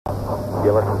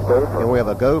give us a state. And we have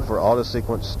a go for auto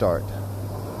sequence start.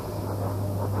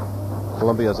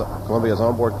 Columbia's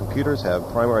onboard computers have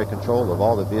primary control of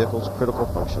all the vehicle's critical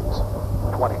functions.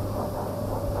 20.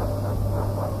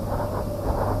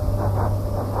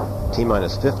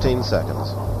 T-minus 15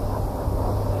 seconds.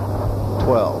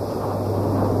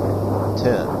 12.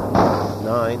 10.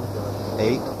 9.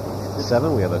 8.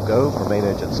 7. We have a go for main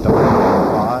engine start.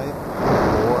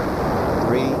 5. 4.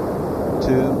 3.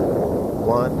 2.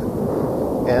 1.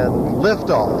 And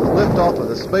liftoff. Liftoff of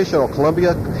the Space Shuttle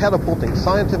Columbia, catapulting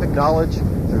scientific knowledge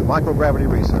through microgravity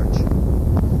research.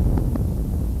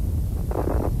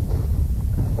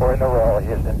 We're in the roll,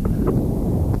 Houston.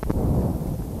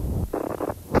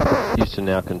 Houston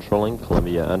now controlling,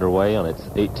 Columbia underway on its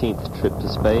 18th trip to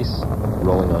space,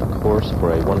 rolling on course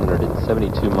for a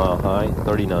 172-mile-high,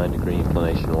 39-degree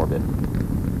inclination orbit.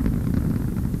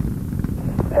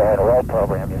 And well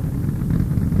programmed, Houston.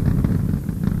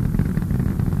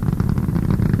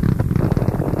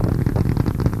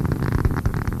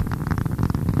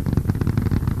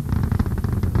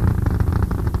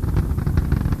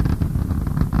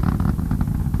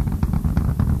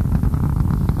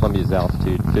 Columbia's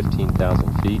altitude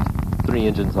 15,000 feet. 3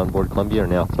 engines on board Columbia are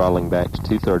now throttling back to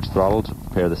 2/3 throttle to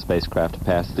prepare the spacecraft to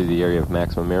pass through the area of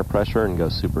maximum air pressure and go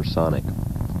supersonic.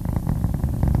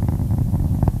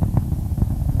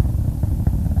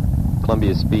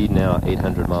 Columbia's speed now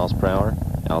 800 miles per hour,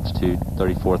 altitude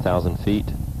 34,000 feet,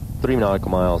 3 nautical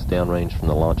miles downrange from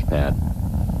the launch pad.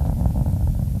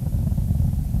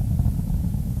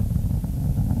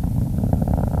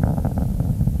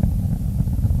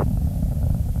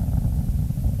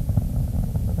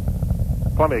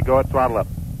 Columbia, go at throttle up.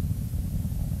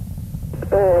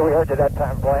 Oh, we heard you that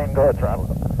time, Blaine. Go ahead, throttle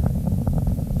up.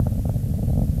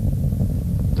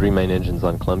 3 main engines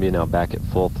on Columbia now back at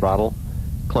full throttle.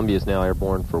 Columbia is now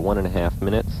airborne for 1.5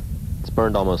 minutes. It's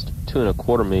burned almost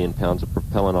 2.25 million pounds of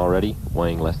propellant already,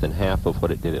 weighing less than half of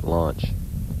what it did at launch.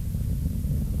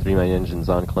 3 main engines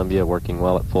on Columbia working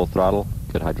well at full throttle.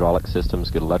 Good hydraulic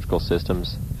systems, good electrical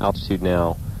systems. Altitude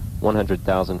now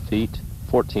 100,000 feet.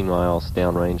 14 miles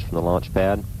downrange from the launch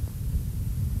pad.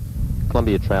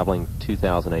 Columbia traveling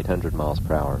 2,800 miles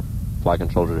per hour. Flight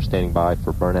controllers are standing by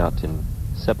for burnout and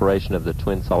separation of the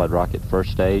twin solid rocket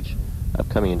first stage,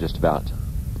 upcoming in just about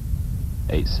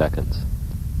 8 seconds.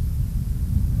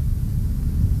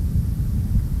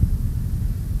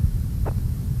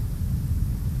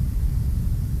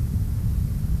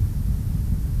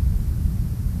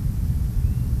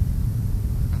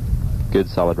 Good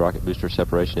solid rocket booster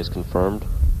separation is confirmed.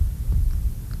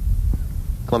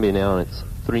 Columbia now on its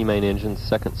 3 main engines,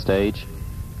 second stage.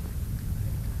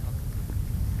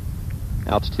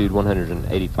 Altitude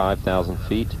 185,000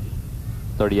 feet,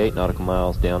 38 nautical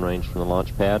miles downrange from the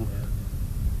launch pad.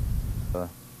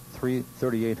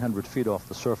 3,800 feet off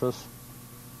the surface,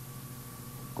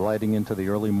 gliding into the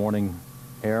early morning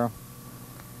air.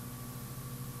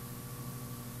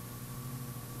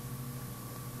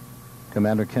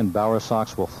 Commander Ken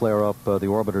Bowersox will flare up the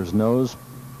orbiter's nose.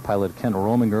 Pilot Kent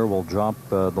Rominger will drop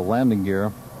the landing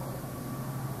gear.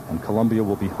 And Columbia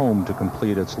will be home to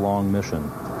complete its long mission.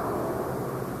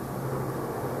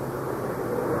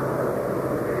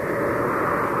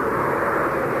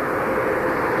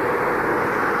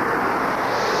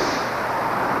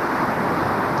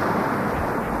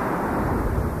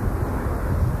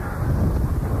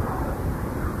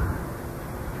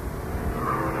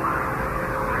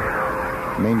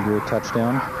 Main gear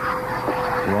touchdown.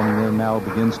 Rominger now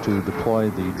begins to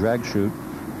deploy the drag chute.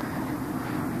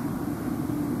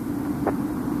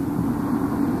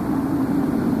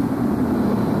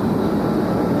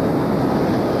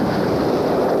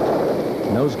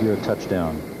 Nose gear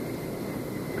touchdown.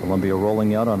 Columbia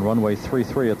rolling out on runway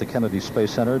 33 at the Kennedy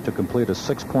Space Center to complete a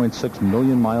 6.6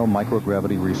 million mile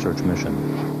microgravity research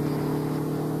mission.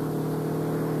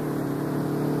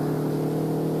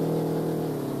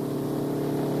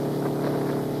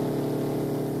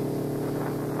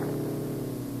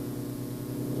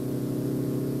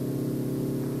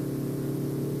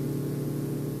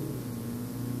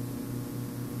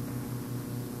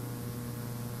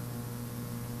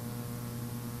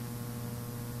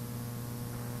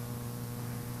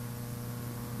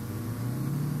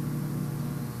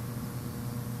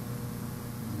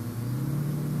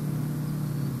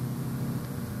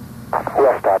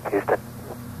 Wheel stop, Houston.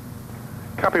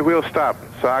 Copy, wheel stop.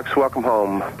 Sox, welcome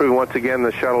home. Once again,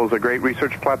 the shuttle is a great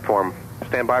research platform.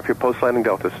 Stand by for your post-landing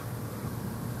deltas.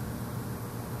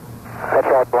 That's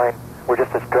right, Blaine. We're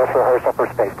just a dress rehearsal for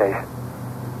space station.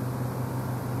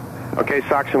 Okay,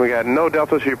 Sox, and we got no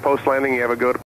deltas for your post-landing. You have a go to